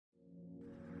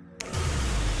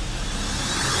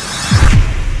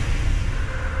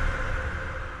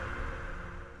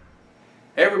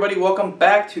everybody, welcome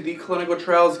back to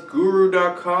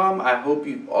theclinicaltrialsguru.com. I hope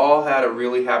you all had a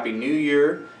really happy new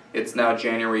year. It's now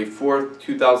January 4th,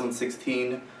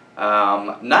 2016.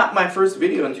 Not my first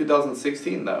video in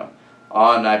 2016 though.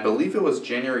 On, I believe it was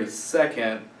January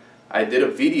 2nd, I did a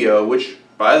video which,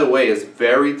 by the way, is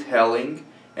very telling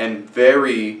and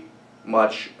very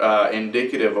much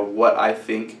indicative of what I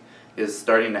think is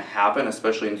starting to happen,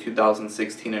 especially in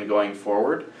 2016 and going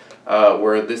forward.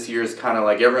 Where this year is kind of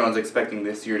like everyone's expecting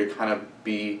this year to kind of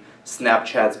be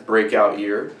Snapchat's breakout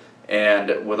year,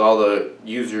 and with all the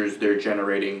users they're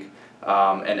generating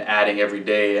and adding every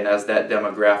day, and as that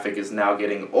demographic is now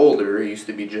getting older, it used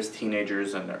to be just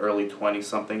teenagers and early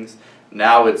 20-somethings,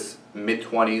 now it's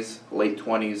mid-20s, late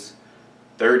 20s,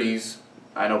 30s.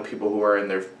 I know people who are in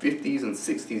their 50s and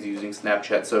 60s using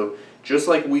Snapchat. So just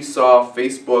like we saw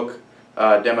Facebook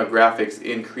demographics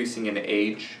increasing in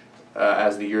age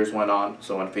as the years went on.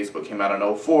 So when Facebook came out in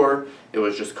 2004, it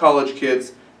was just college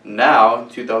kids. Now,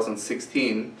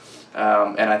 2016,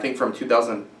 and I think from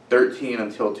 2013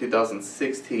 until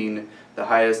 2016,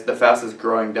 the fastest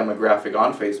growing demographic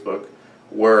on Facebook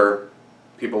were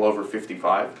people over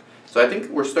 55. So I think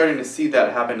we're starting to see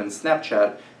that happen in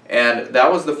Snapchat, and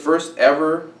that was the first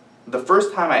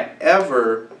time I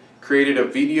ever created a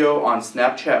video on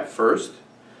Snapchat first,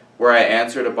 where I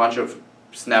answered a bunch of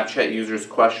Snapchat users'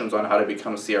 questions on how to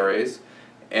become CRAs,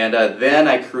 and then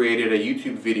I created a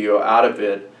YouTube video out of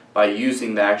it by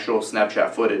using the actual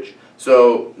Snapchat footage.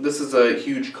 So this is a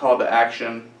huge call to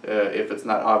action, if it's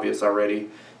not obvious already,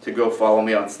 to go follow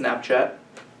me on Snapchat.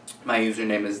 My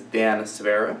username is Dan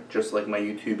Svera, just like my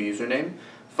YouTube username.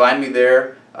 Find me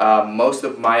there. Most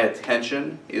of my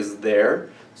attention is there,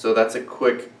 so that's a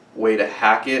quick way to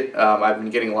hack it. I've been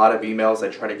getting a lot of emails. I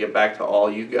try to get back to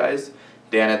all you guys.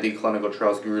 Dan at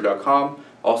theclinicaltrialsguru.com.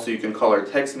 Also, you can call or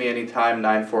text me anytime,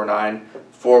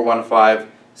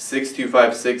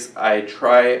 949-415-6256. I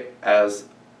try as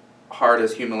hard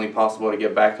as humanly possible to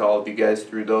get back to all of you guys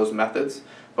through those methods.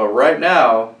 But right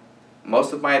now,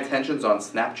 most of my attention's on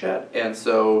Snapchat, and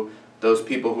so those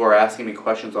people who are asking me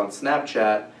questions on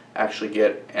Snapchat actually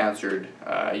get answered.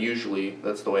 Usually,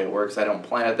 that's the way it works. I don't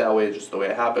plan it that way, it's just the way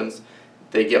it happens.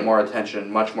 They get more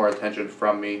attention, much more attention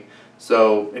from me.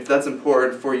 So if that's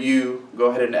important for you,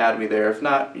 go ahead and add me there. If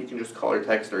not, you can just call or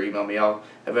text or email me. I'll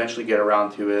eventually get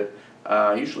around to it,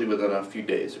 usually within a few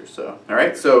days or so.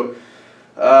 Alright, so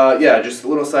yeah, just a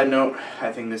little side note.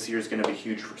 I think this year is going to be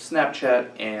huge for Snapchat,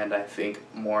 and I think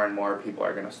more and more people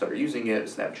are going to start using it.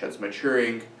 Snapchat's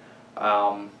maturing.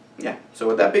 Yeah, so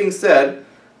with that being said,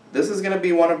 this is going to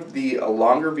be one of the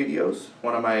longer videos.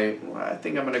 I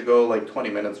think I'm going to go like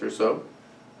 20 minutes or so.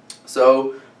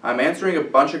 So I'm answering a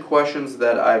bunch of questions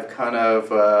that I've kind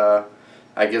of,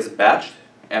 I guess, batched,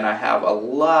 and I have a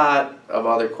lot of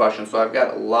other questions. So I've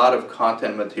got a lot of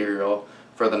content material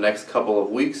for the next couple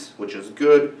of weeks, which is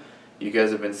good. You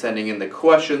guys have been sending in the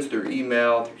questions through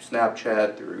email, through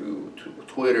Snapchat, through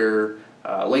Twitter,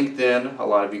 LinkedIn. A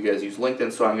lot of you guys use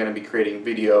LinkedIn, so I'm going to be creating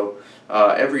video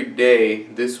every day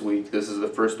this week. This is the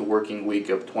first working week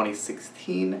of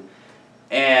 2016.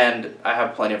 And I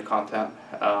have plenty of content,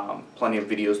 plenty of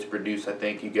videos to produce. I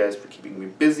thank you guys for keeping me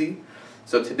busy.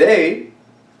 So today,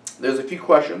 there's a few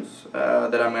questions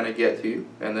that I'm going to get to,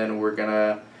 and then we're going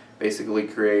to basically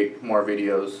create more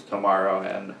videos tomorrow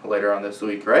and later on this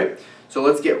week, right? So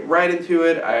let's get right into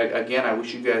it. Again, I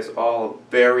wish you guys all a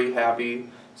very happy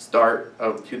start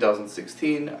of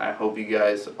 2016. I hope you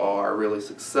guys are really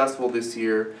successful this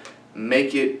year.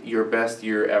 Make it your best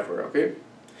year ever, okay?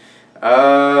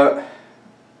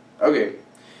 Okay,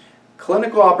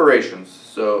 clinical operations.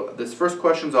 So this first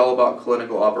question is all about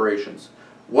clinical operations.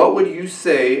 What would you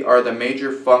say are the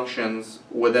major functions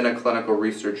within a clinical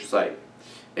research site?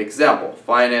 Example,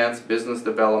 finance, business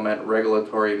development,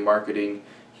 regulatory, marketing,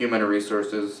 human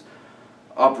resources,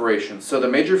 operations. So the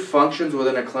major functions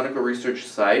within a clinical research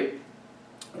site,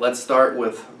 let's start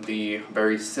with the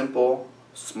very simple,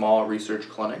 small research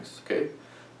clinics, okay?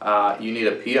 You need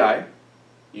a PI,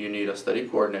 you need a study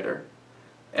coordinator,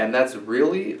 and that's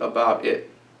really about it.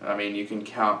 I mean, you can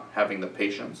count having the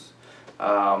patients,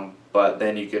 but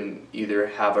then you can either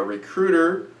have a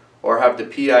recruiter or have the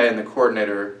PI and the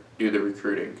coordinator do the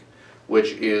recruiting,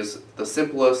 which is the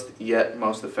simplest yet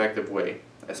most effective way,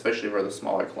 especially for the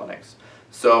smaller clinics.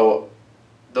 So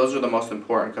those are the most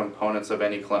important components of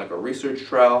any clinical research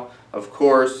trial. Of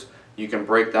course, you can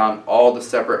break down all the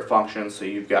separate functions. So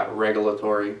you've got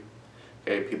regulatory,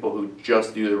 okay, people who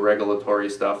just do the regulatory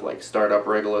stuff like startup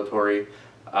regulatory,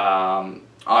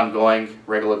 ongoing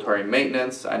regulatory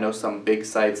maintenance. I know some big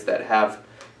sites that have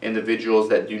individuals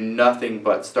that do nothing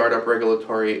but startup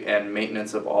regulatory and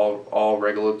maintenance of all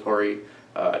regulatory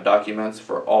documents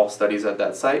for all studies at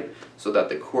that site, so that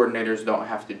the coordinators don't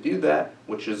have to do that,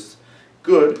 which is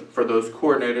good for those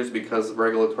coordinators because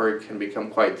regulatory can become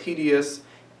quite tedious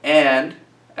and,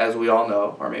 as we all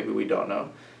know, or maybe we don't know,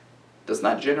 does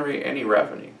not generate any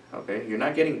revenue. Okay, you're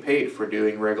not getting paid for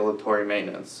doing regulatory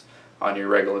maintenance on your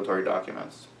regulatory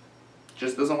documents. It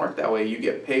just doesn't work that way. You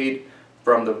get paid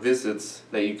from the visits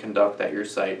that you conduct at your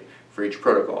site for each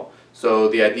protocol. So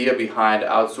the idea behind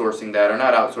outsourcing that, or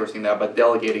not outsourcing that, but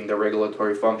delegating the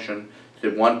regulatory function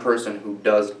to one person who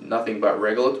does nothing but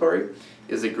regulatory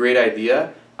is a great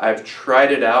idea. I've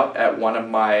tried it out at one of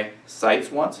my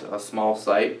sites once, a small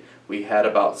site. We had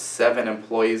about 7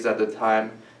 employees at the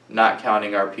time, not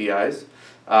counting our PIs.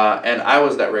 And I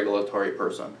was that regulatory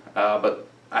person. But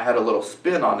I had a little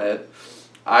spin on it.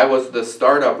 I was the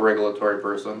startup regulatory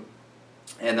person,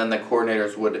 and then the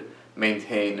coordinators would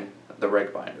maintain the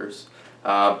reg binders.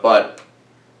 But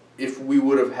if we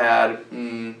would have had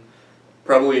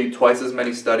probably twice as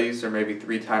many studies, or maybe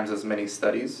 3 times as many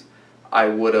studies, I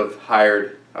would have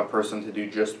hired a person to do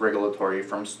just regulatory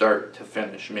from start to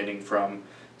finish, meaning from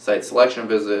site selection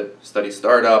visit, study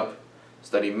startup,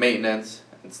 study maintenance,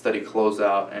 and study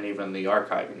closeout, and even the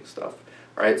archiving stuff.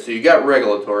 Right? So you got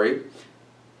regulatory.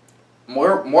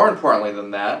 More importantly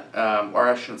than that, or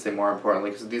I shouldn't say more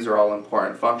importantly, because these are all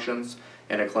important functions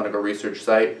in a clinical research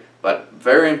site, but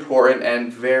very important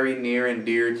and very near and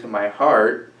dear to my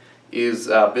heart is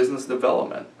business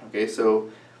development. Okay, so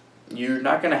you're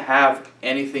not going to have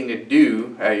anything to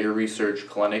do at your research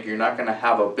clinic. You're not going to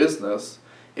have a business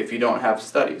if you don't have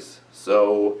studies.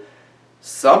 So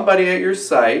somebody at your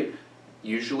site,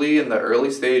 usually in the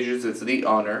early stages it's the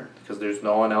owner, because there's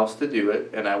no one else to do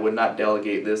it, and I would not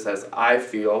delegate this, as I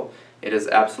feel it is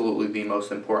absolutely the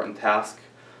most important task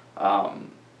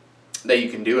that you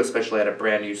can do, especially at a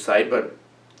brand new site, but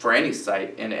for any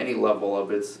site in any level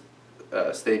of its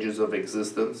stages of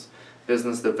existence.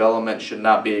 Business development should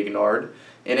not be ignored.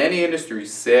 In any industry,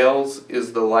 sales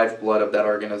is the lifeblood of that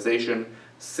organization.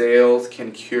 Sales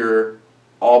can cure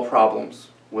all problems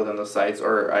within the sites,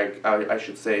 or I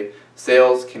should say,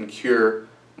 sales can cure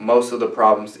most of the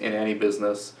problems in any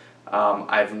business.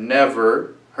 I've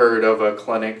never heard of a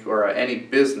clinic or any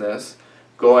business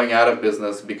going out of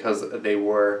business because they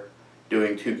were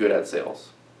doing too good at sales.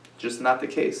 Just not the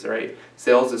case, right?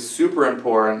 Sales is super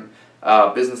important.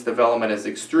 Business development is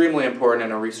extremely important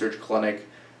in a research clinic.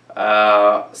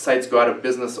 Sites go out of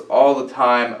business all the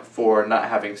time for not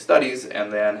having studies,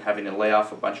 and then having to lay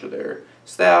off a bunch of their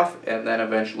staff, and then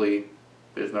eventually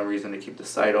there's no reason to keep the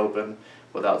site open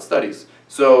without studies.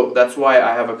 So that's why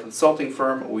I have a consulting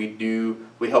firm.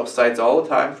 We help sites all the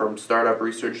time, from startup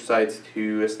research sites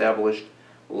to established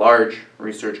large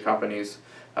research companies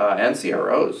and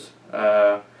CROs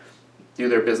do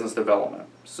their business development.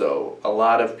 So a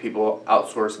lot of people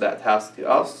outsource that task to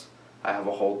us. I have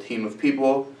a whole team of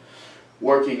people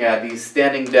working at these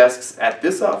standing desks at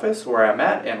this office where I'm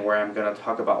at, and where I'm going to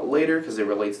talk about later because it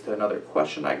relates to another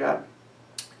question I got.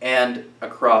 And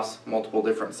across multiple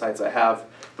different sites I have,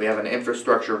 we have an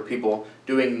infrastructure of people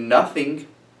doing nothing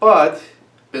but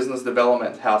business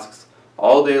development tasks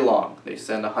all day long. They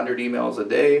send 100 emails a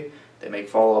day, they make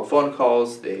follow-up phone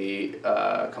calls, they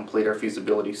complete our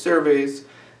feasibility surveys,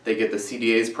 they get the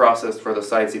CDAs processed for the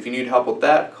sites. If you need help with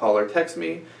that, call or text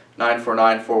me,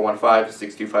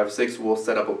 949-415-6256. We'll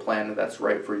set up a plan that's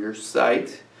right for your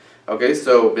site. Okay,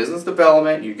 so business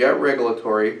development, you got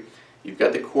regulatory, you've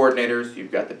got the coordinators,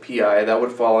 you've got the PI, that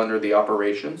would fall under the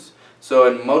operations. So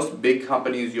in most big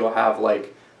companies, you'll have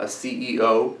like a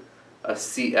CEO, a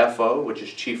CFO, which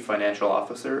is Chief Financial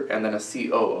Officer, and then a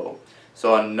COO.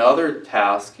 So another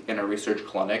task in a research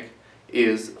clinic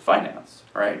is finance,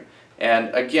 right?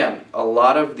 And again, a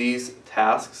lot of these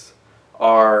tasks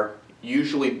are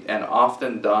usually and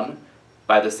often done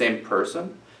by the same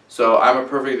person. So I'm a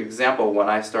perfect example. When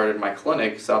I started my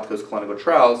clinic, South Coast Clinical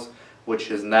Trials, which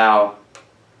has now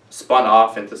spun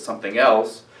off into something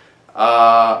else,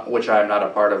 which I'm not a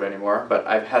part of anymore, but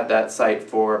I've had that site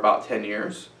for about 10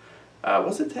 years.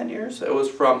 Was it 10 years? It was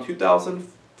from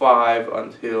 2005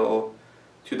 until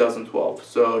 2012.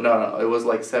 So no, it was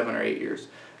like 7 or 8 years.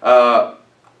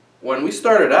 When we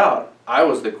started out, I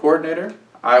was the coordinator,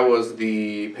 I was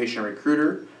the patient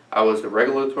recruiter, I was the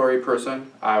regulatory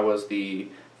person, I was the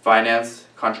finance,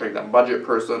 contract and budget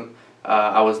person,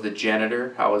 I was the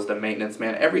janitor, I was the maintenance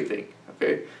man, everything.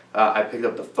 Okay, I picked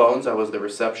up the phones, I was the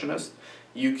receptionist.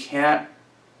 You can't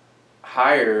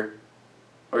hire,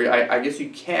 or I guess you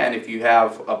can if you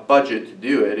have a budget to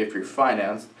do it, if you're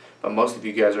financed, but most of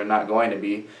you guys are not going to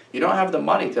be. You don't have the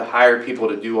money to hire people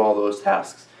to do all those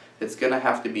tasks. It's going to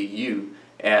have to be you.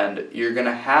 And you're going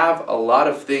to have a lot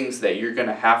of things that you're going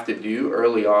to have to do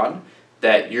early on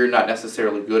that you're not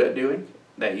necessarily good at doing,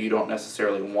 that you don't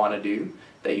necessarily want to do,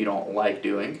 that you don't like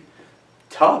doing.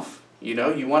 Tough. You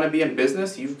know, you want to be in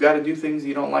business, you've got to do things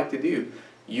you don't like to do.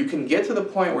 You can get to the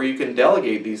point where you can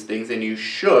delegate these things, and you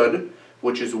should,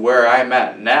 which is where I'm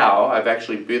at now. I've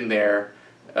actually been there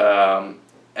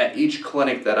at each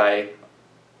clinic that I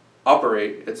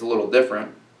operate. It's a little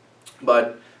different,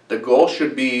 but the goal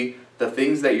should be the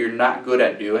things that you're not good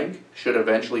at doing should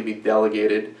eventually be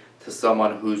delegated to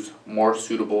someone who's more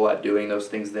suitable at doing those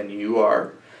things than you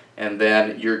are, and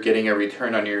then you're getting a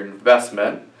return on your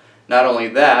investment. Not only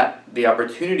that, the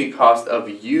opportunity cost of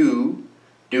you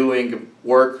doing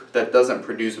work that doesn't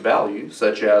produce value,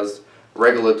 such as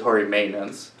regulatory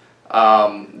maintenance,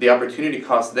 the opportunity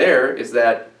cost there is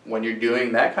that when you're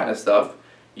doing that kind of stuff,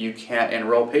 you can't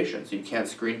enroll patients, you can't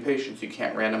screen patients, you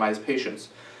can't randomize patients.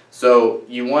 So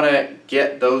you want to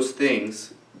get those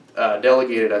things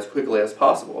delegated as quickly as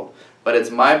possible. But it's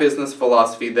my business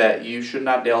philosophy that you should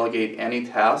not delegate any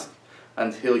task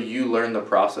until you learn the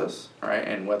process, right?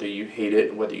 And whether you hate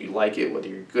it, whether you like it, whether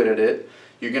you're good at it,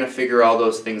 you're going to figure all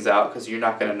those things out, because you're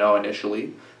not going to know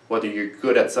initially whether you're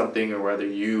good at something or whether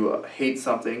you hate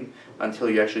something until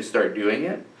you actually start doing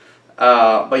it.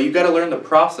 But you've got to learn the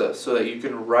process so that you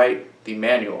can write the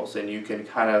manuals and you can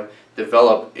kind of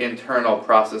develop internal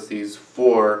processes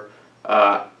for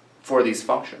these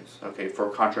functions, okay, for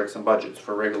contracts and budgets,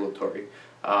 for regulatory.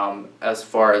 As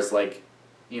far as, like,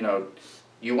 you know,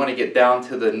 you want to get down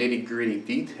to the nitty-gritty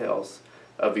details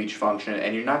of each function,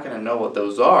 and you're not going to know what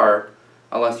those are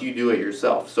unless you do it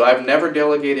yourself. So I've never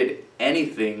delegated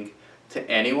anything to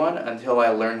anyone until I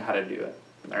learn how to do it.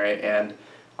 All right, and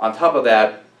on top of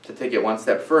that, to take it one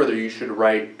step further, you should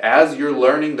write, as you're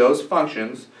learning those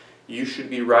functions, you should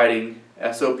be writing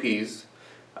SOPs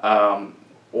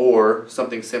or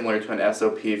something similar to an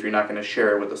SOP. If you're not going to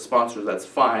share it with the sponsors, that's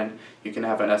fine. You can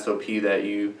have an SOP that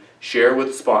you share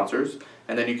with sponsors,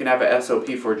 and then you can have an SOP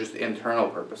for just internal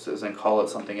purposes and call it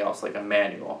something else, like a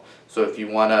manual. So if you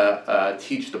want to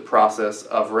teach the process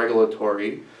of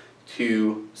regulatory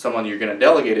to someone you're going to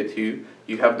delegate it to,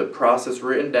 you have the process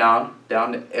written down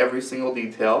to every single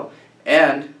detail,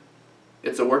 and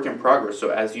it's a work in progress. So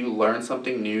as you learn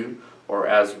something new, or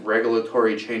as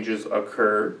regulatory changes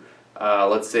occur,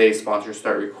 let's say sponsors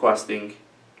start requesting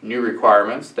new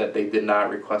requirements that they did not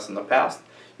request in the past,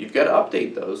 you've got to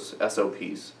update those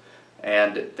SOPs.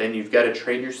 And then you've got to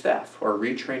train your staff or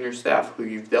retrain your staff who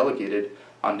you've delegated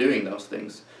on doing those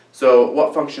things. So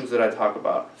what functions did I talk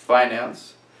about?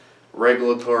 Finance,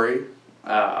 regulatory,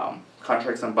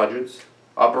 contracts and budgets,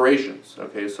 operations.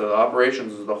 Okay, so the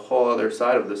operations is the whole other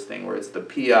side of this thing, where it's the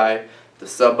PI, the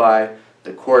sub-I,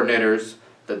 the coordinators,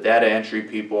 the data entry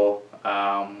people.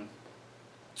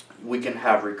 We can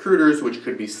have recruiters, which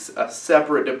could be a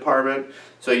separate department.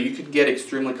 So you could get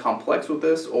extremely complex with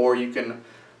this, or you can,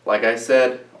 like I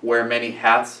said, wear many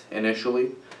hats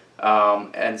initially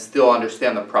and still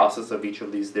understand the process of each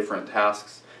of these different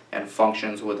tasks and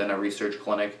functions within a research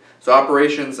clinic. So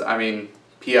operations, I mean,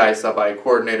 PI, sub-I,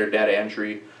 coordinator, data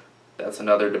entry, that's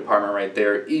another department right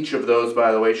there. Each of those,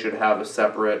 by the way, should have a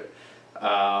separate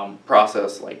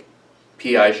process. Like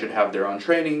PI should have their own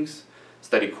trainings,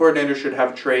 study coordinator should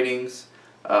have trainings,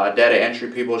 data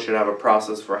entry people should have a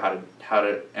process for how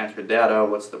to enter data,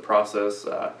 what's the process,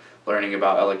 learning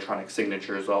about electronic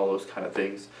signatures, all those kind of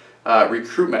things.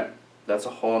 Recruitment, that's a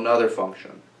whole nother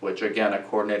function, which again a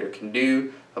coordinator can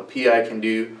do, a PI can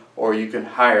do, or you can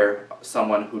hire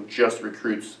someone who just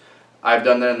recruits. I've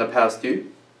done that in the past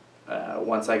too.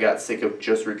 Once I got sick of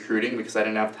just recruiting because I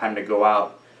didn't have time to go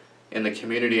out in the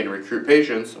community and recruit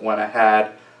patients, when I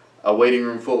had a waiting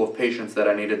room full of patients that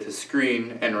I needed to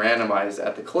screen and randomize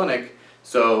at the clinic.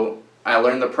 So I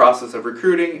learned the process of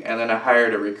recruiting, and then I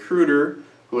hired a recruiter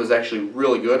who was actually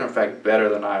really good, in fact better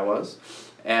than I was,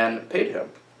 and paid him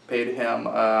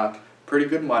pretty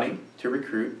good money to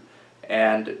recruit,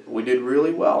 and we did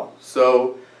really well.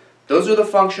 So those are the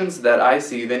functions that I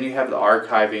see. Then you have the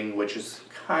archiving, which is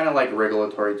kind of like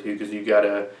regulatory too, because you got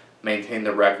to maintain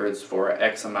the records for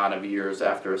X amount of years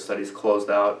after a study's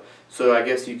closed out. So I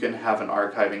guess you can have an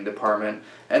archiving department,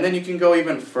 and then you can go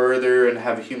even further and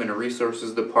have a human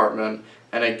resources department.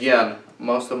 And again,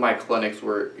 most of my clinics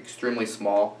were extremely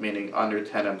small, meaning under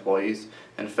 10 employees.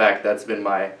 In fact, that's been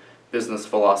my business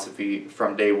philosophy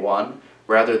from day one.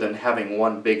 Rather than having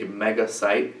one big mega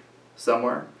site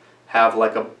somewhere, have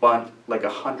like a bunch, like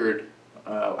 100,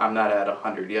 I'm not at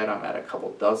 100 yet, I'm at a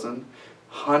couple dozen,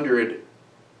 100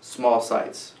 small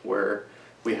sites where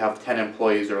we have 10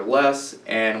 employees or less,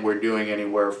 and we're doing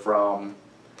anywhere from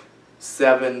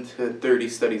 7 to 30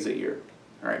 studies a year.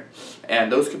 right?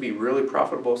 And those could be really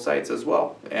profitable sites as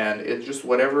well. And it's just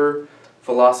whatever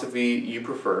philosophy you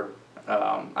prefer.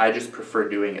 I just prefer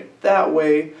doing it that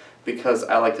way because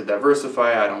I like to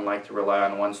diversify. I don't like to rely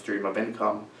on one stream of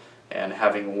income, and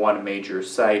having one major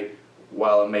site,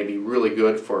 while it may be really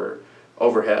good for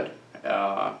overhead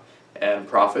and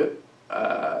profit,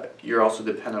 you're also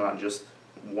dependent on just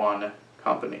one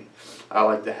company. I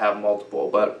like to have multiple,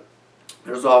 but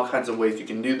there's all kinds of ways you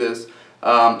can do this.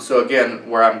 So again,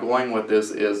 where I'm going with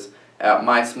this is at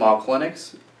my small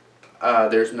clinics,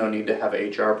 there's no need to have an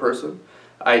HR person.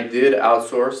 I did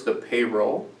outsource the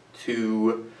payroll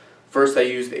to, first I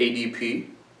used ADP,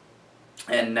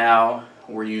 and now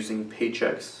we're using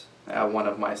Paychex at one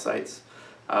of my sites.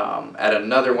 At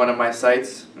another one of my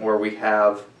sites where we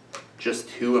have just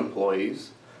 2 employees,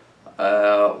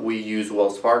 we use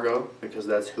Wells Fargo because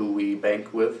that's who we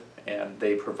bank with, and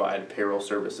they provide payroll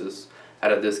services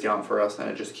at a discount for us, and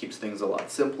it just keeps things a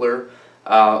lot simpler.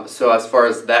 So as far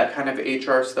as that kind of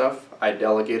HR stuff, I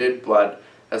delegated, but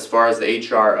as far as the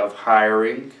HR of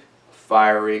hiring,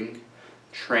 firing,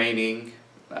 training,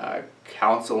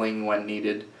 counseling when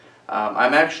needed,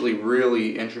 I'm actually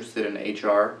really interested in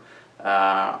HR.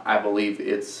 I believe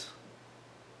it's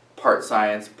part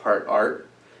science, part art.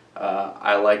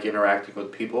 I like interacting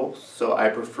with people, so I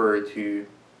prefer to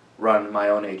run my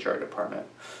own HR department.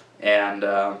 And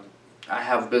I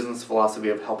have a business philosophy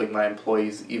of helping my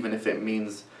employees, even if it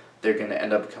means they're going to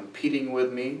end up competing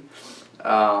with me.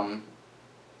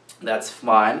 That's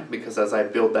fine, because as I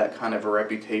build that kind of a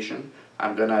reputation,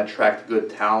 I'm going to attract good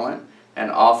talent.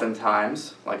 And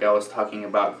oftentimes, like I was talking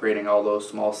about creating all those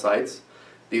small sites,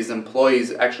 these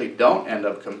employees actually don't end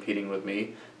up competing with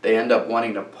me. They end up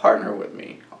wanting to partner with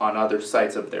me on other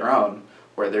sites of their own,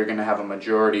 where they're going to have a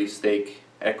majority stake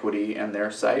equity in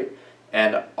their site,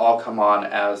 and I'll come on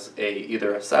as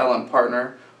either a silent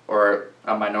partner or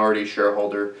a minority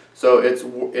shareholder. So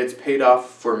it's paid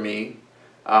off for me,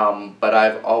 but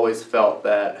I've always felt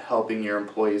that helping your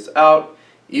employees out,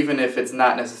 even if it's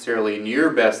not necessarily in your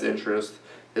best interest,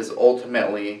 is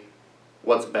ultimately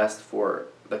what's best for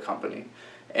the company.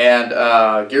 And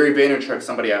Gary Vaynerchuk,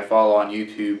 somebody I follow on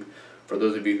YouTube, for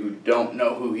those of you who don't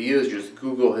know who he is, just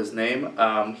Google his name.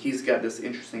 He's got this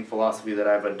interesting philosophy that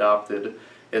I've adopted.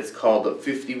 It's called the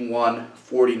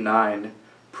 51-49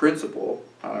 principle.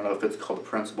 I don't know if it's called a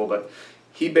principle, but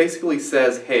he basically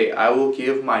says, hey, I will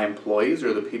give my employees,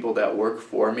 or the people that work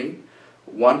for me,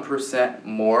 1%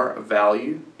 more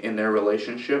value in their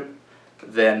relationship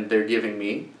than they're giving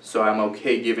me. So I'm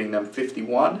okay giving them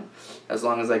 51 as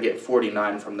long as I get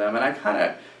 49 from them. And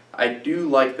I do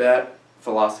like that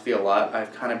philosophy a lot.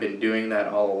 I've kind of been doing that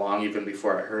all along, even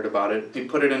before I heard about it. He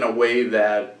put it in a way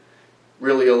that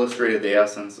really illustrated the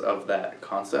essence of that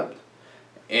concept.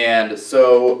 And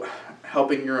so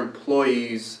helping your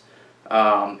employees,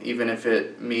 even if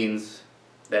it means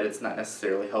that it's not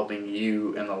necessarily helping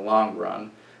you in the long run,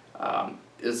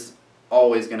 is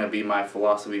always going to be my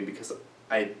philosophy, because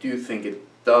I do think it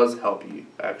does help you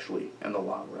actually in the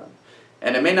long run.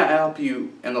 And it may not help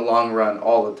you in the long run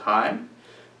all the time,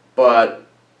 but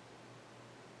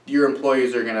your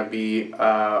employees are going to be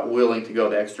willing to go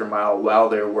the extra mile while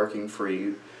they're working for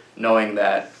you, knowing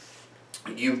that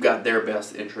you've got their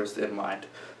best interest in mind.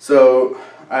 So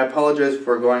I apologize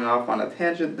for going off on a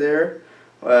tangent there.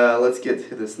 Let's get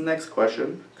to this next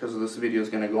question, because this video is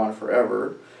going to go on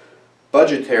forever.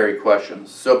 Budgetary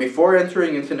questions. So before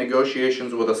entering into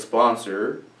negotiations with a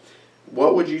sponsor,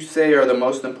 what would you say are the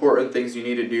most important things you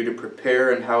need to do to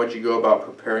prepare, and how would you go about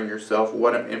preparing yourself?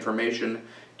 What information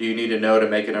do you need to know to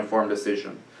make an informed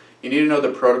decision? You need to know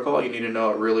the protocol. You need to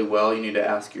know it really well. You need to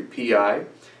ask your PI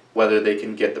whether they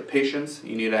can get the patients.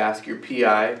 You need to ask your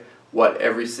PI what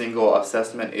every single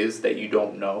assessment is that you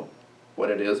don't know what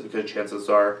it is, because chances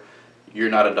are you're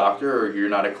not a doctor or you're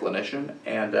not a clinician,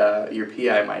 and your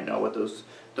PI might know what those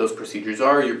procedures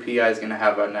are. Your PI is going to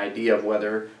have an idea of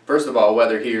whether, first of all,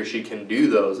 whether he or she can do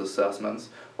those assessments,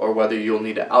 or whether you'll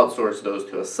need to outsource those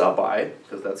to a sub-I,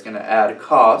 because that's going to add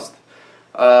cost.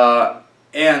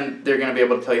 And they're going to be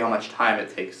able to tell you how much time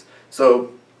it takes.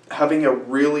 So having a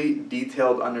really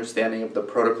detailed understanding of the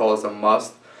protocol is a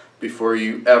must before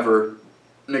you ever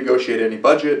negotiate any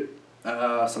budget.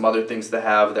 Some other things to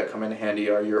have that come in handy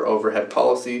are your overhead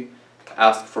policy.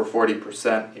 Ask for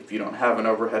 40% if you don't have an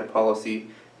overhead policy.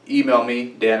 Email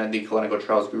me,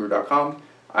 dan@theclinicaltrialsguru.com.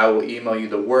 I will email you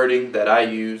the wording that I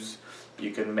use. You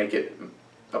can make it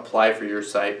apply for your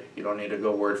site. You don't need to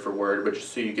go word for word, but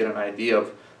just so you get an idea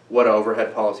of what an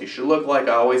overhead policy should look like.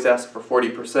 I always ask for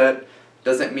 40%.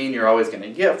 Doesn't mean you're always going to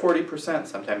get 40%.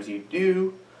 Sometimes you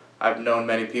do. I've known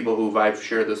many people who I've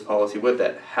shared this policy with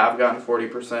that have gotten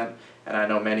 40%, and I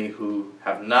know many who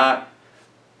have not.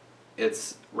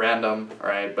 It's random,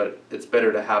 right? But it's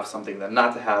better to have something than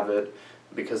not to have it,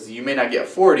 because you may not get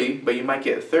 40, but you might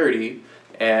get 30,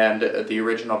 and the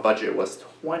original budget was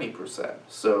 20%.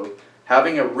 So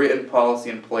having a written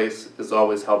policy in place is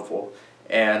always helpful,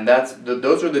 and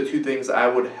those are the two things I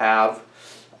would have: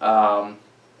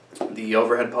 the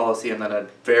overhead policy, and then a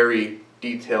very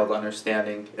detailed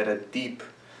understanding and a deep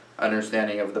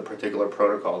understanding of the particular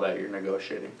protocol that you're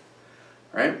negotiating.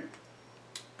 All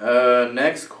right.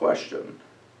 Next question.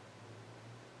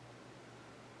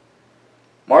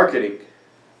 Marketing.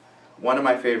 One of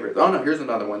my favorites. Oh no, here's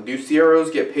another one. Do CROs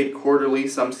get paid quarterly?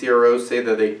 Some CROs say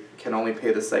that they can only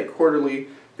pay the site quarterly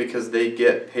because they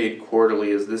get paid quarterly.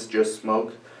 Is this just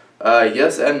smoke?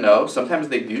 Yes and no. Sometimes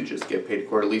they do just get paid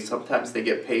quarterly. Sometimes they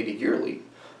get paid yearly.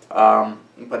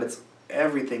 But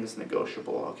everything's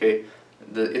negotiable, okay?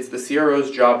 It's the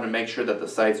CRO's job to make sure that the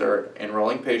sites are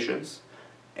enrolling patients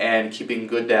and keeping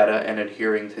good data and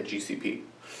adhering to GCP.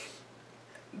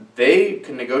 They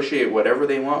can negotiate whatever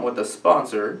they want with the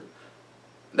sponsor.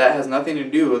 That has nothing to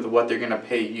do with what they're going to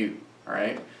pay you, all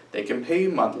right? They can pay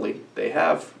you monthly. They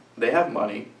have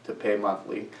money to pay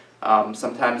monthly.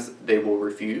 Sometimes they will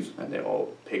refuse and they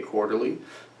will pay quarterly.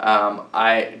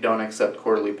 I don't accept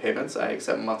quarterly payments. I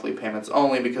accept monthly payments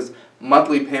only, because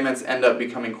monthly payments end up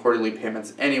becoming quarterly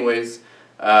payments anyways,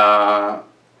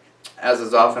 as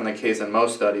is often the case in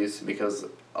most studies, because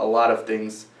a lot of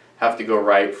things have to go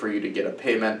right for you to get a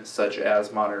payment, such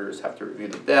as monitors have to review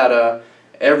the data.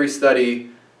 Every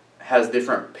study has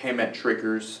different payment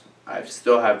triggers. I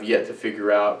still have yet to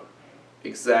figure out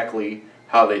exactly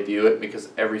how they do it, because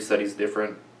every study is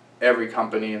different. Every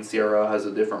company and CRO has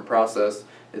a different process,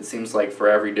 it seems like, for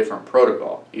every different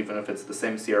protocol, even if it's the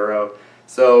same CRO.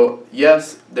 So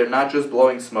yes, they're not just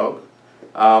blowing smoke,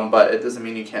 but it doesn't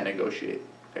mean you can't negotiate.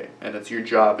 Okay, and it's your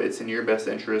job, it's in your best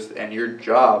interest and your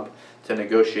job to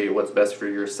negotiate what's best for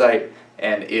your site.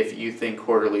 And if you think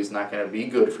quarterly is not going to be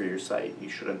good for your site, you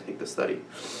shouldn't take the study.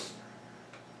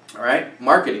 All right,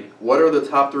 marketing. What are the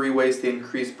top 3 ways to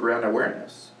increase brand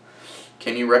awareness?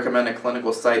 Can you recommend a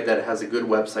clinical site that has a good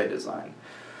website design?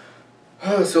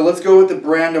 So let's go with the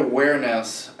brand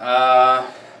awareness.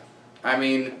 I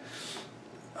mean,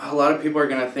 a lot of people are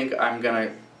going to think I'm going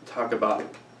to talk about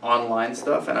online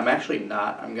stuff, and I'm actually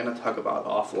not. I'm going to talk about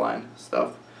offline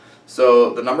stuff.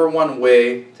 So the number one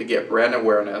way to get brand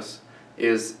awareness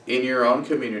is in your own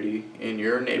community, in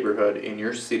your neighborhood, in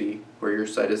your city where your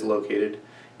site is located.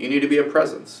 You need to be a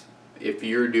presence. If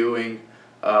you're doing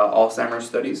Alzheimer's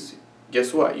studies,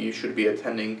 guess what? You should be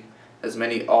attending as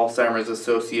many Alzheimer's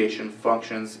Association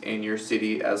functions in your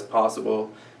city as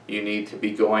possible. You need to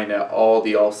be going to all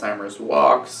the Alzheimer's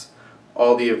walks,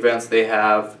 all the events they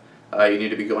have. You need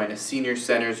to be going to senior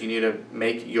centers. You need to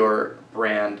make your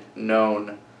brand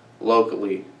known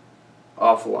locally,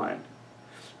 offline.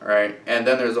 All right, and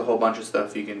then there's a whole bunch of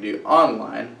stuff you can do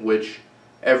online, which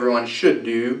everyone should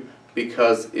do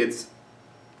because it's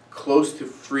close to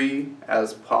free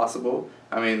as possible.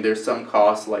 I mean, there's some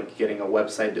costs like getting a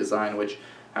website design, which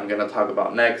I'm going to talk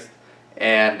about next.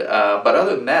 And but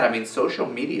other than that, I mean, social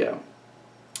media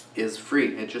is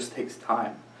free. It just takes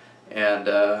time. And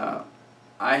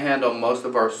I handle most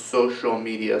of our social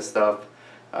media stuff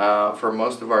for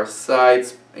most of our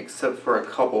sites, except for a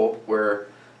couple where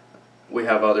we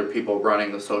have other people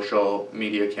running the social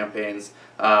media campaigns.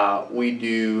 We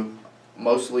do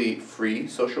mostly free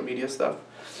social media stuff,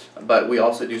 but we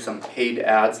also do some paid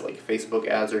ads, like Facebook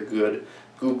ads are good,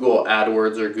 Google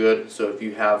AdWords are good, so if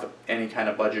you have any kind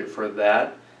of budget for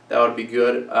that, that would be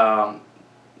good.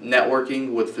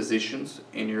 Networking with physicians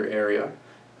in your area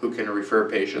who can refer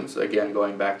patients, again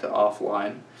going back to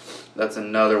offline. That's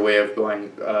another way of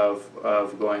going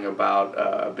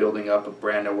about building up a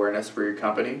brand awareness for your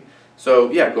company.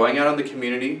 So yeah, going out in the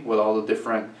community with all the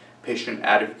different patient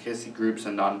advocacy groups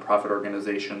and nonprofit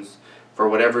organizations for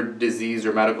whatever disease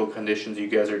or medical conditions you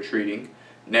guys are treating,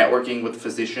 networking with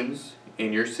physicians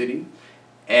in your city,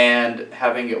 and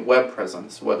having a web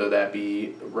presence, whether that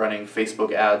be running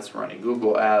Facebook ads, running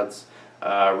Google ads,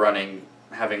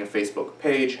 having a Facebook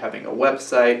page, having a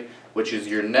website, which is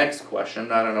your next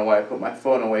question. I don't know why I put my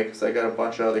phone away because I got a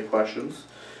bunch of other questions.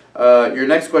 Your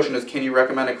next question is, can you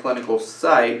recommend a clinical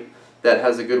site that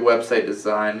has a good website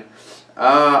design?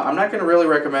 I'm not going to really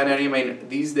recommend any. I mean,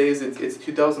 these days it's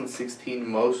 2016.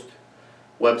 Most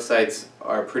websites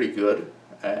are pretty good,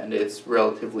 and it's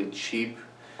relatively cheap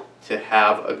to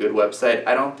have a good website.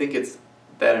 I don't think it's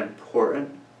that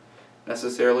important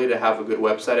necessarily to have a good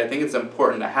website. I think it's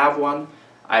important to have one.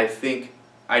 I think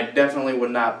I definitely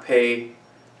would not pay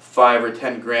 5 or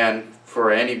 10 grand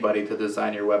for anybody to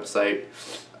design your website.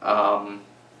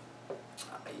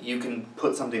 You can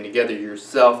put something together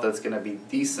yourself that's going to be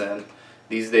decent.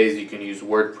 These days you can use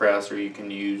WordPress, or you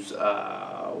can use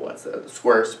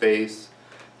Squarespace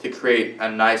to create a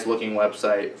nice looking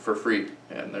website for free,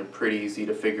 and they're pretty easy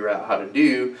to figure out how to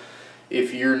do.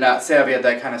 If you're not savvy at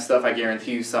that kind of stuff, I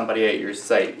guarantee you somebody at your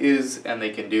site is, and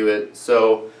they can do it.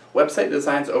 So website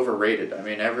design's overrated. I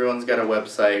mean, everyone's got a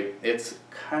website. It's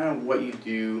kind of what you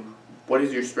do. What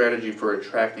is your strategy for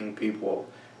attracting people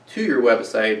to your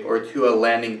website or to a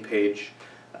landing page?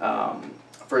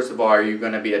 First of all, are you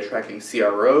going to be attracting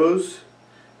CROs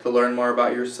to learn more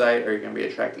about your site? Are you going to be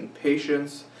attracting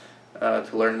patients to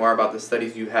learn more about the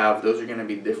studies you have? Those are going to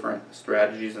be different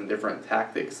strategies and different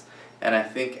tactics. And I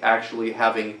think actually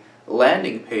having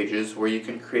landing pages where you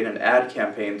can create an ad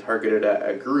campaign targeted at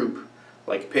a group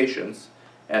like patients,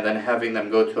 and then having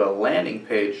them go to a landing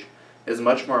page is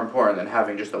much more important than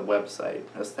having just a website,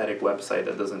 a static website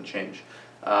that doesn't change.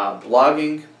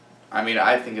 Blogging, I mean,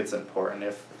 I think it's important.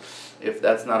 If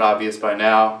that's not obvious by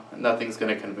now, nothing's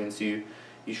going to convince you.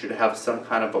 You should have some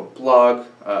kind of a blog.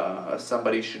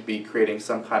 Somebody should be creating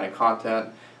some kind of content.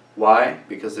 Why?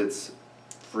 Because it's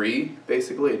free,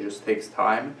 basically. It just takes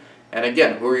time. And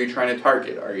again, who are you trying to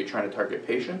target? Are you trying to target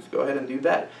patients? Go ahead and do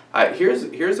that.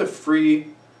 Here's a free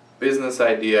business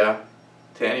idea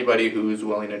to anybody who's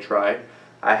willing to try.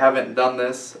 I haven't done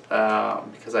this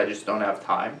because I just don't have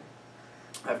time.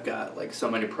 I've got like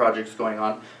so many projects going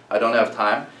on. I don't have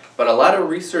time. But a lot of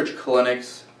research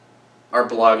clinics are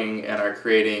blogging and are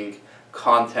creating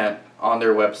content on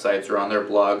their websites or on their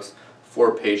blogs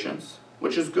for patients,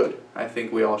 which is good. I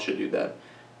think we all should do that.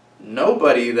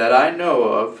 Nobody that I know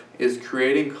of is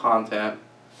creating content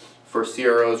for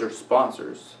CROs or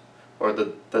sponsors, or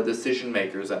the decision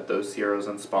makers at those CROs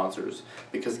and sponsors.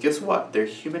 Because guess what? They're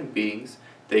human beings.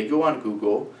 They go on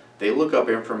Google. They look up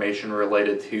information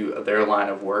related to their line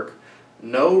of work.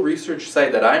 No research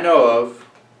site that I know of,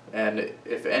 and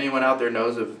if anyone out there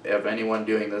knows of anyone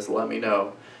doing this, let me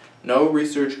know. No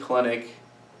research clinic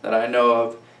that I know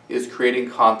of is creating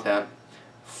content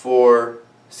for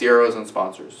CROs and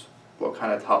sponsors. What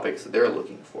kind of topics they're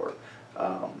looking for.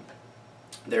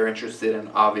 They're interested in,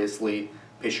 obviously,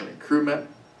 patient recruitment.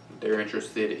 They're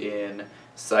interested in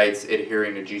sites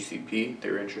adhering to GCP.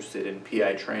 They're interested in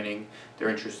PI training. They're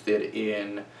interested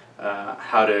in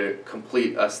how to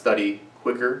complete a study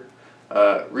quicker.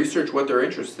 Research what they're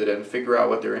interested in, figure out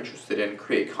what they're interested in,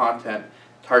 create content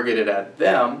targeted at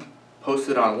them, post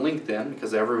it on LinkedIn,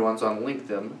 because everyone's on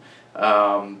LinkedIn.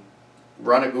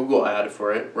 Run a Google ad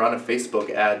for it, run a Facebook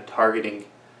ad targeting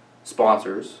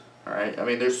sponsors. All right. I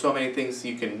mean, there's so many things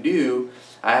you can do.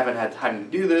 I haven't had time to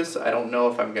do this. I don't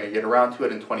know if I'm going to get around to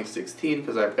it in 2016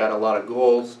 because I've got a lot of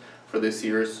goals for this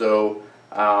year. So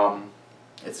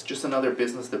it's just another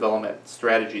business development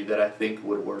strategy that I think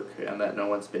would work and that no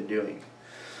one's been doing.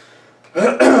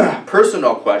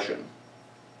 Personal question.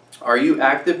 Are you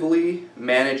actively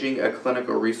managing a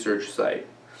clinical research site?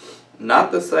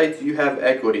 Not the sites you have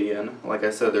equity in. Like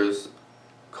I said, there's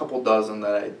a couple dozen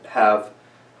that I have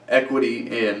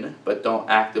equity in but don't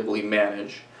actively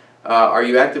manage. Are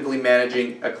you actively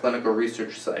managing a clinical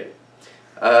research site?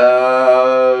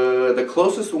 The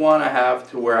closest one I have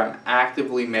to where I'm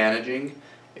actively managing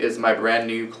is my brand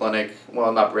new clinic.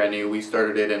 Well, not brand new. We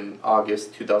started it in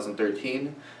August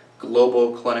 2013.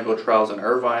 Global Clinical Trials in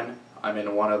Irvine. I'm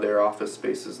in one of their office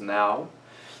spaces now.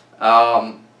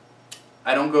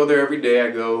 I don't go there every day.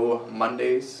 I go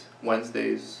Mondays,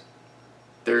 Wednesdays,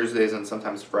 Thursdays, and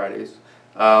sometimes Fridays.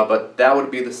 But that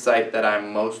would be the site that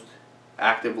I'm most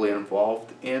actively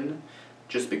involved in,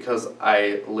 just because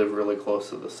I live really close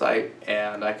to the site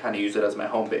and I kind of use it as my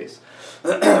home base.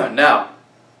 Now,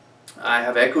 I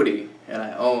have equity and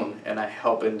I own and I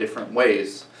help in different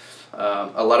ways.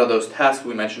 A lot of those tasks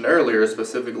we mentioned earlier,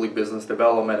 specifically business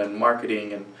development and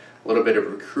marketing and a little bit of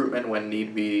recruitment when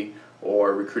need be,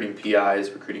 or recruiting PIs,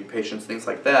 recruiting patients, things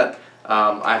like that.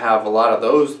 I have a lot of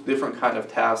those different kind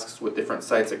of tasks with different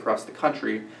sites across the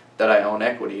country that I own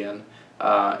equity in.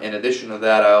 In addition to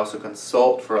that, I also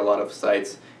consult for a lot of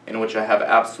sites in which I have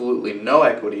absolutely no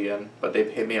equity in, but they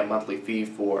pay me a monthly fee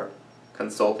for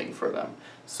consulting for them.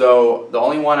 So the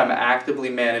only one I'm actively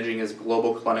managing is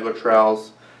Global Clinical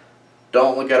Trials.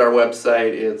 Don't look at our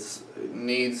website. It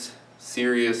needs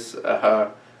serious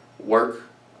work,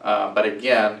 but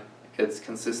again, it's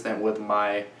consistent with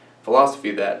my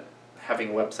philosophy that having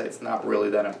a website's not really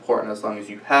that important as long as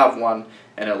you have one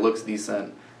and it looks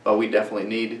decent. But we definitely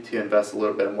need to invest a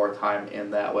little bit more time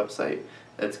in that website.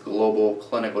 It's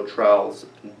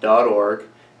globalclinicaltrials.org.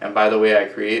 And by the way, I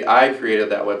created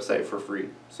that website for free.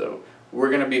 So we're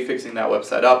going to be fixing that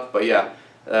website up. But yeah,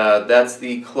 that's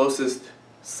the closest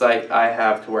site I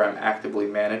have to where I'm actively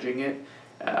managing it,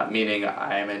 meaning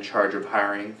I am in charge of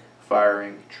hiring,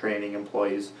 firing, training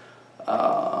employees,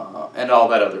 and all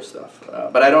that other stuff.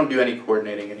 But I don't do any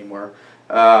coordinating anymore.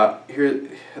 Here,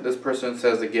 this person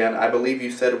says again, I believe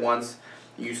you said once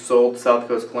you sold South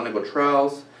Coast Clinical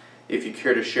Trials. If you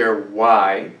care to share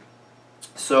why.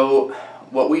 So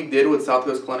what we did with South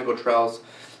Coast Clinical Trials,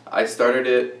 I started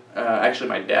it, actually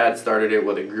my dad started it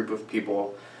with a group of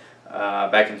people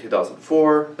back in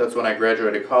 2004. That's when I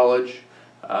graduated college.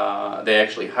 They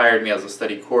actually hired me as a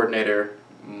study coordinator.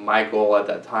 My goal at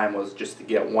that time was just to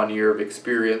get 1 year of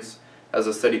experience as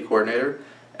a study coordinator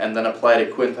and then apply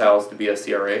to Quintiles to be a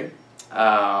CRA.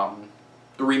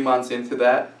 3 months into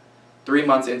that, 3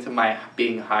 months into my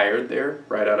being hired there,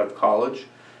 right out of college,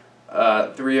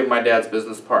 3 of my dad's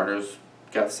business partners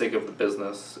got sick of the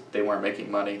business. They weren't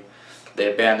making money.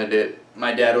 They abandoned it.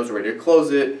 My dad was ready to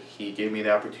close it. He gave me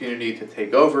the opportunity to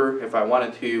take over if I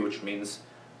wanted to, which means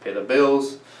pay the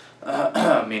bills,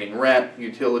 meaning rent,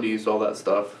 utilities, all that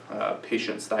stuff,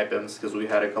 patient stipends, because we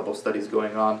had a couple studies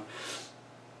going on.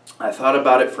 I thought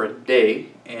about it for a day,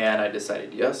 and I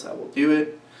decided, yes, I will do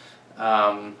it.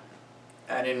 I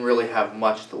didn't really have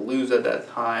much to lose at that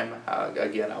time.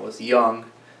 Again, I was young.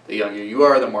 The younger you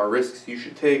are, the more risks you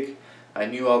should take. I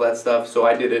knew all that stuff, so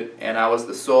I did it, and I was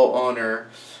the sole owner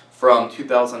from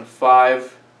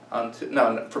 2005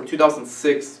 until, from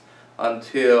 2006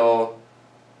 until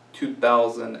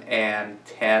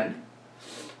 2010,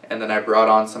 and then I brought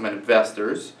on some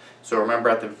investors. So remember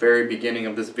at the very beginning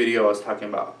of this video I was talking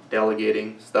about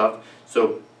delegating stuff.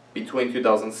 So between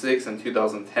 2006 and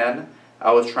 2010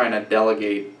 I was trying to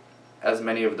delegate as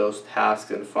many of those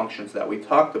tasks and functions that we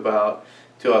talked about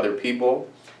to other people.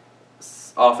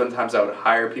 Oftentimes I would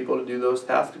hire people to do those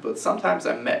tasks, but sometimes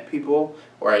I met people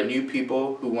or I knew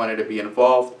people who wanted to be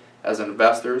involved as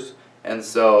investors, and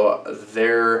so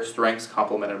their strengths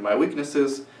complemented my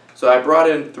weaknesses. So I brought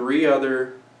in 3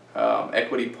 other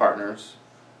equity partners,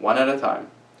 one at a time,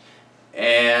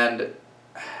 and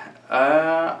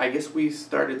I guess we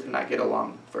started to not get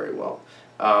along very well.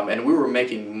 And we were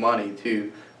making money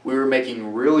too. We were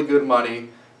making really good money,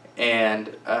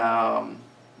 and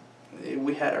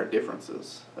we had our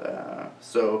differences.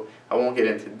 So I won't get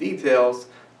into details,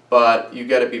 but you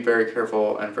got to be very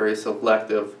careful and very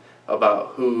selective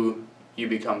about who you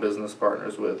become business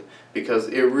partners with, because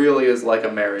it really is like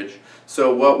a marriage.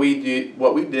 So what we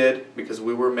did, because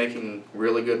we were making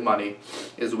really good money,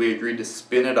 is we agreed to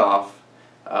spin it off,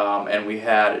 and we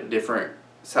had different,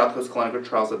 South Coast Clinical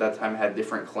Trials at that time had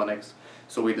different clinics,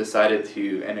 so we decided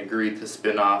to and agreed to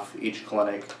spin off each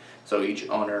clinic. So each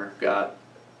owner got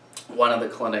one of the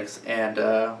clinics, and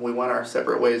we went our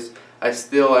separate ways. I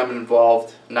still am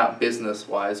involved, not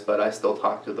business-wise, but I still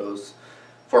talk to those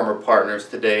former partners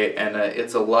today, and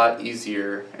it's a lot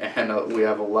easier, and we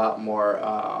have a lot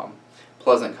more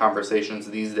pleasant conversations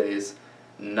these days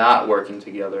not working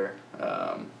together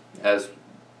as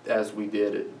we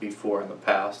did before in the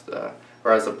past,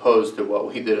 or as opposed to what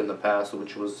we did in the past,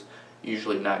 which was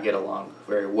usually not get along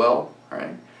very well,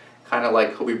 right? Kind of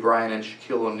like Kobe Bryant and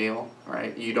Shaquille O'Neal,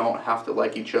 right? You don't have to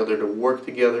like each other to work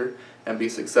together and be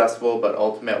successful, but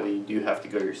ultimately you do have to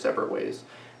go your separate ways.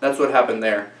 That's what happened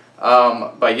there.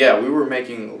 But yeah, we were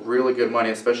making really good money,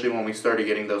 especially when we started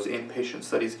getting those inpatient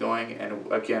studies going,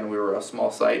 and again, we were a small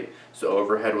site, so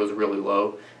overhead was really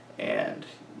low and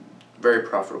very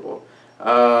profitable.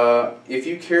 If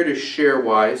you care to share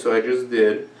why, so I just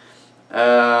did,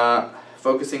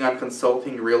 focusing on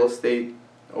consulting, real estate,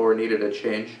 or needed a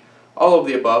change, all of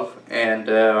the above. And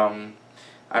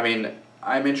I mean,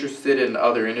 I'm interested in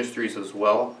other industries as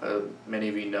well. Many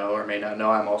of you know or may not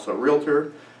know, I'm also a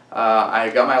realtor. I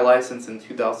got my license in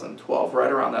 2012,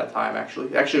 right around that time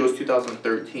actually. Actually, it was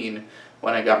 2013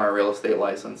 when I got my real estate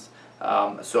license.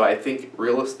 So I think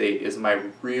real estate is my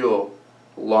real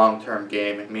long-term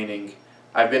game, meaning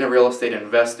I've been a real estate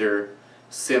investor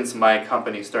since my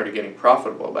company started getting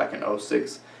profitable back in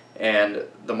 2006. And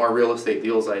the more real estate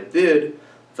deals I did,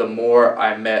 the more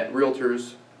I met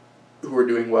realtors who were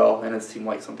doing well, and it seemed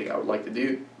like something I would like to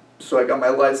do. So I got my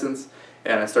license,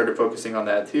 and I started focusing on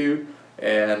that too.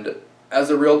 And as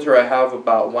a realtor, I have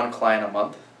about 1 client a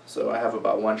month. So I have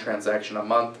about 1 transaction a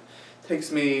month. It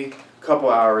takes me a couple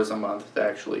hours a month to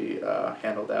actually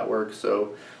handle that work.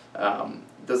 So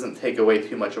it doesn't take away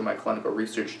too much of my clinical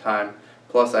research time.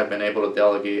 Plus, I've been able to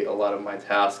delegate a lot of my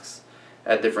tasks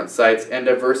at different sites and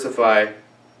diversify,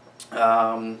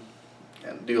 and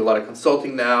do a lot of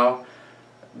consulting now.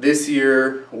 This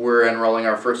year we're enrolling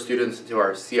our first students into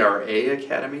our CRA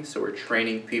Academy, so we're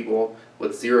training people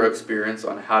with zero experience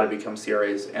on how to become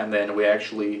CRAs, and then we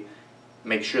actually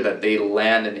make sure that they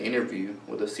land an interview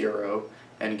with a CRO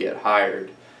and get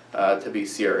hired to be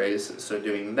CRAs. So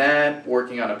doing that,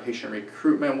 working on a patient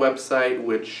recruitment website,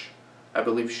 which I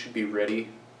believe should be ready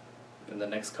in the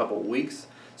next couple of weeks.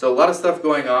 So a lot of stuff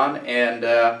going on, and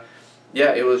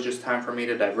yeah, it was just time for me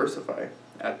to diversify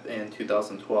in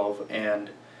 2012, and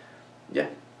yeah,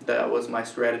 that was my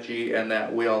strategy, and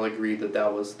that we all agreed that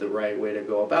that was the right way to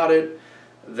go about it.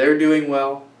 They're doing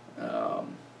well.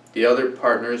 The other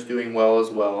partner's doing well as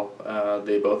well.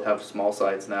 They both have small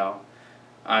sites now.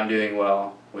 I'm doing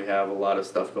well. We have a lot of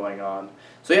stuff going on.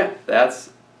 So yeah,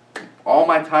 that's all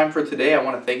my time for today. I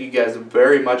want to thank you guys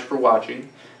very much for watching.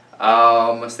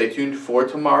 Stay tuned for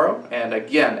tomorrow. And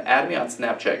again, add me on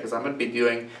Snapchat because I'm going to be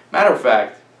doing... Matter of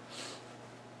fact,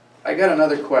 I got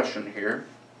another question here.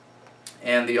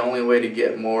 And the only way to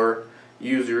get more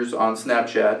users on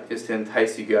Snapchat is to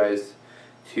entice you guys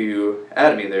to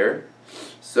add me there.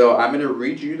 So I'm going to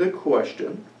read you the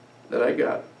question that I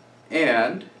got,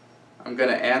 and I'm going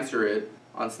to answer it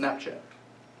on Snapchat.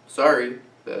 Sorry,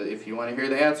 but if you want to hear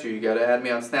the answer, you got to add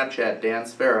me on Snapchat, Dan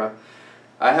Sfera.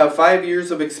 I have 5 years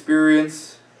of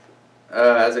experience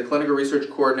as a clinical research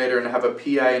coordinator and have a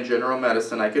PI in general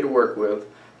medicine I could work with.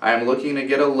 I am looking to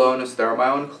get a loan to start my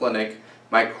own clinic.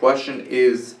 My question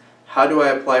is, how do I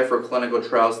apply for clinical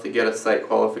trials to get a site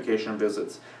qualification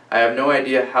visits? I have no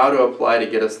idea how to apply to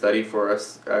get a study for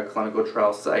a clinical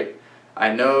trial site.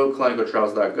 I know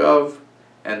clinicaltrials.gov,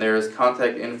 and there is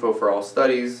contact info for all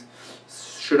studies.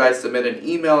 Should I submit an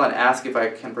email and ask if I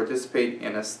can participate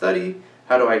in a study?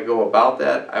 How do I go about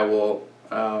that? I will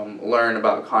learn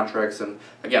about contracts and,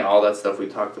 again, all that stuff we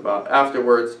talked about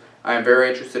afterwards. I am very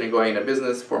interested in going into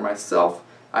business for myself.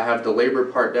 I have the labor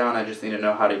part down. I just need to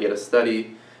know how to get a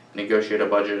study, negotiate a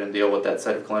budget, and deal with that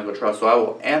side of clinical trials. So I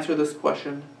will answer this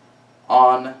question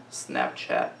on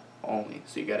Snapchat only.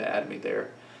 So you got to add me there.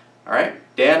 All right,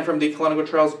 Dan from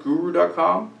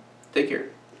theclinicaltrialsguru.com. Take care.